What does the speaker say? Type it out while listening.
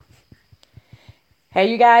Hey,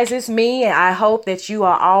 you guys, it's me, and I hope that you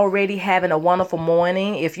are already having a wonderful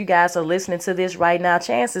morning. If you guys are listening to this right now,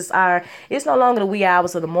 chances are it's no longer the wee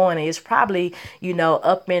hours of the morning. It's probably,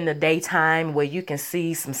 up in the daytime where you can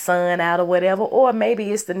see some sun out or whatever, or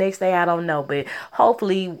maybe it's the next day. I don't know, but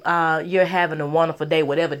hopefully, you're having a wonderful day,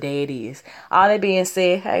 whatever day it is. All that being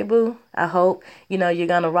said, hey, boo, I hope, you're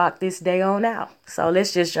going to rock this day on out. So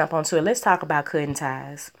let's just jump onto it. Let's talk about cutting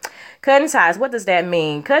ties. Cutting ties, what does that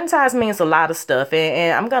mean? Cutting ties means a lot of stuff.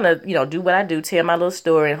 And I'm going to, do what I do, tell my little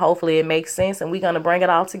story, and hopefully it makes sense and we're going to bring it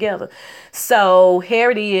all together. So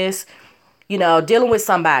here it is, dealing with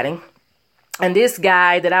somebody. And this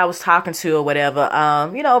guy that I was talking to or whatever,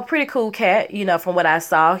 pretty cool cat, from what I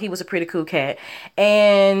saw, he was a pretty cool cat.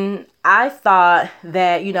 And I thought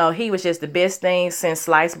that, he was just the best thing since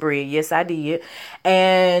sliced bread. Yes, I did.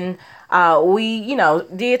 And we,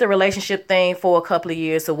 did the relationship thing for a couple of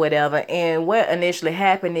years or whatever. And what initially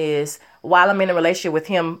happened is while I'm in a relationship with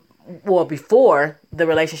him, well, before the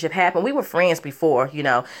relationship happened, we were friends before,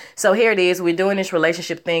 So here it is. We're doing this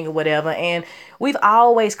relationship thing or whatever. And we've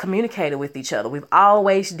always communicated with each other. We've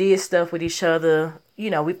always did stuff with each other.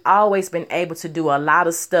 We've always been able to do a lot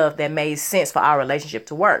of stuff that made sense for our relationship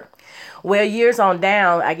to work. Well, years on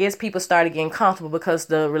down, I guess people started getting comfortable because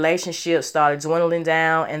the relationship started dwindling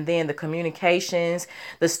down, and then the communications,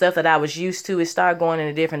 the stuff that I was used to, it started going in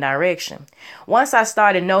a different direction. Once I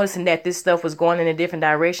started noticing that this stuff was going in a different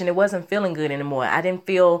direction, it wasn't feeling good anymore. I didn't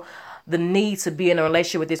feel the need to be in a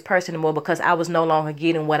relationship with this person anymore because I was no longer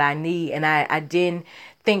getting what I need, and I didn't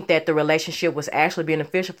think that the relationship was actually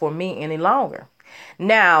beneficial for me any longer.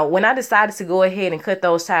 Now, when I decided to go ahead and cut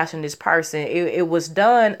those ties from this person, it was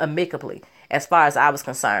done amicably as far as I was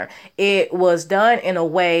concerned. It was done in a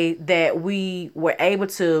way that we were able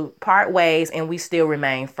to part ways and we still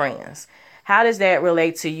remain friends. How does that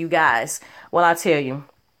relate to you guys? Well, I'll tell you.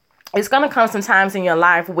 It's going to come some times in your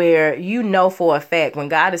life where you know for a fact when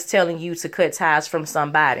God is telling you to cut ties from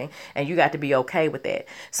somebody, and you got to be okay with that.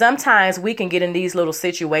 Sometimes we can get in these little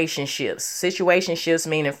situationships. Situationships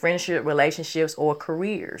meaning friendship, relationships, or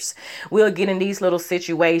careers. We'll get in these little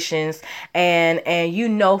situations and you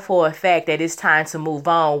know for a fact that it's time to move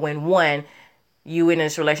on when one, you in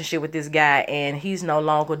this relationship with this guy and he's no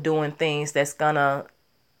longer doing things that's going to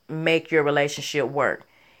make your relationship work.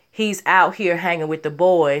 He's out here hanging with the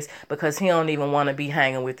boys because he don't even want to be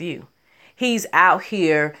hanging with you. He's out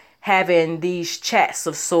here having these chats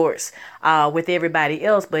of sorts with everybody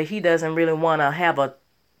else, but he doesn't really want to have a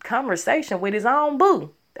conversation with his own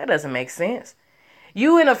boo. That doesn't make sense.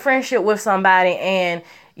 You in a friendship with somebody and,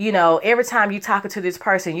 every time you talking to this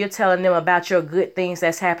person, you're telling them about your good things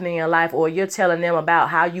that's happening in your life, or you're telling them about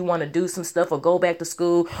how you want to do some stuff or go back to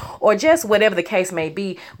school or just whatever the case may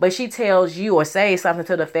be. But she tells you or says something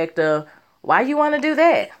to the effect of, why you want to do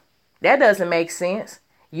that? That doesn't make sense.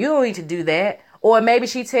 You don't need to do that. Or maybe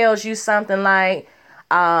she tells you something like,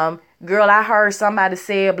 girl, I heard somebody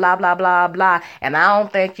say blah, blah, blah, blah, and I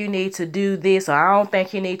don't think you need to do this, or I don't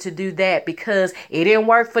think you need to do that because it didn't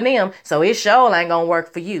work for them, so it sure ain't gonna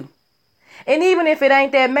work for you. And even if it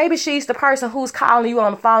ain't that, maybe she's the person who's calling you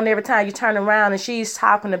on the phone every time you turn around and she's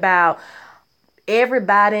talking about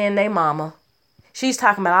everybody and their mama. She's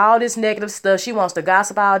talking about all this negative stuff. She wants to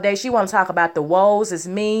gossip all day. She wants to talk about the woes, its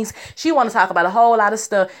means. She wants to talk about a whole lot of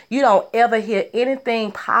stuff. You don't ever hear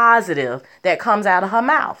anything positive that comes out of her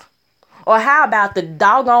mouth. Or how about the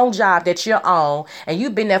doggone job that you're on and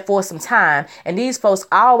you've been there for some time and these folks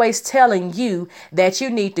always telling you that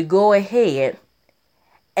you need to go ahead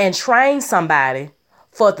and train somebody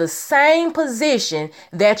for the same position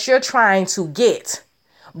that you're trying to get.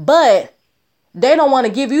 But they don't want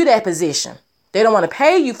to give you that position. They don't want to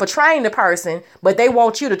pay you for training the person, but they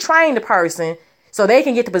want you to train the person so they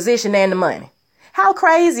can get the position and the money. How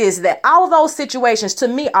crazy is that? All of those situations to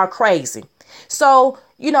me are crazy. So,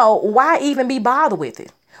 why even be bothered with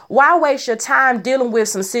it? Why waste your time dealing with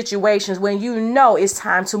some situations when you know it's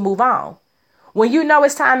time to move on? When you know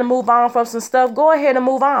it's time to move on from some stuff, go ahead and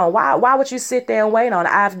move on. Why would you sit there and wait on it?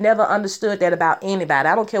 I've never understood that about anybody.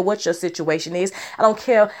 I don't care what your situation is. I don't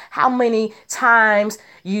care how many times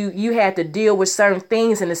you had to deal with certain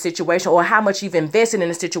things in the situation or how much you've invested in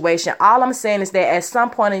the situation. All I'm saying is that at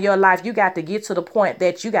some point in your life, you got to get to the point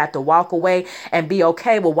that you got to walk away and be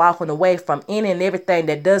okay with walking away from any and everything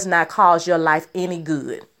that does not cause your life any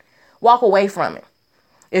good. Walk away from it.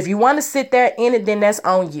 If you want to sit there in it, then that's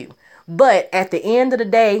on you. But at the end of the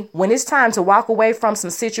day, when it's time to walk away from some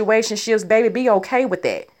situationships, baby, be okay with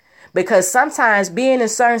that. Because sometimes being in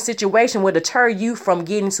certain situations will deter you from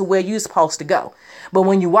getting to where you're supposed to go. But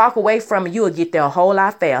when you walk away from it, you'll get there a whole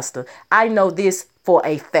lot faster. I know this for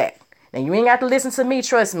a fact. Now, you ain't got to listen to me,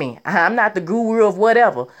 trust me. I'm not the guru of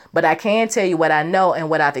whatever, but I can tell you what I know and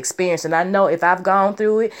what I've experienced. And I know if I've gone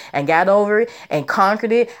through it and got over it and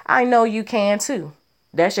conquered it, I know you can too.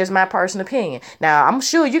 That's just my personal opinion. Now, I'm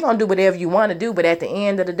sure you're going to do whatever you want to do, but at the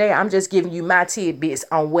end of the day, I'm just giving you my tidbits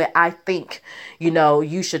on what I think,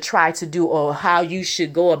 you should try to do or how you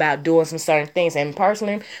should go about doing some certain things. And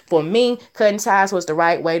personally, for me, cutting ties was the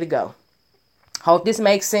right way to go. Hope this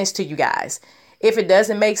makes sense to you guys. If it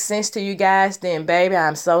doesn't make sense to you guys, then baby,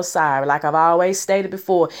 I'm so sorry. Like I've always stated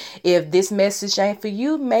before, if this message ain't for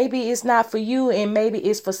you, maybe it's not for you and maybe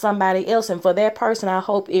it's for somebody else. And for that person, I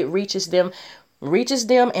hope it reaches them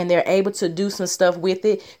and they're able to do some stuff with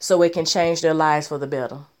it so it can change their lives for the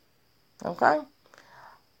better. Okay?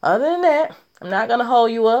 Other than that, I'm not going to hold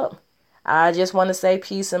you up. I just want to say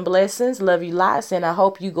peace and blessings. Love you lots. And I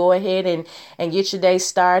hope you go ahead and get your day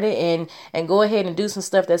started and go ahead and do some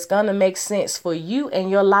stuff that's going to make sense for you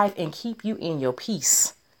and your life and keep you in your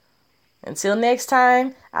peace. Until next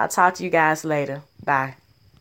time, I'll talk to you guys later. Bye.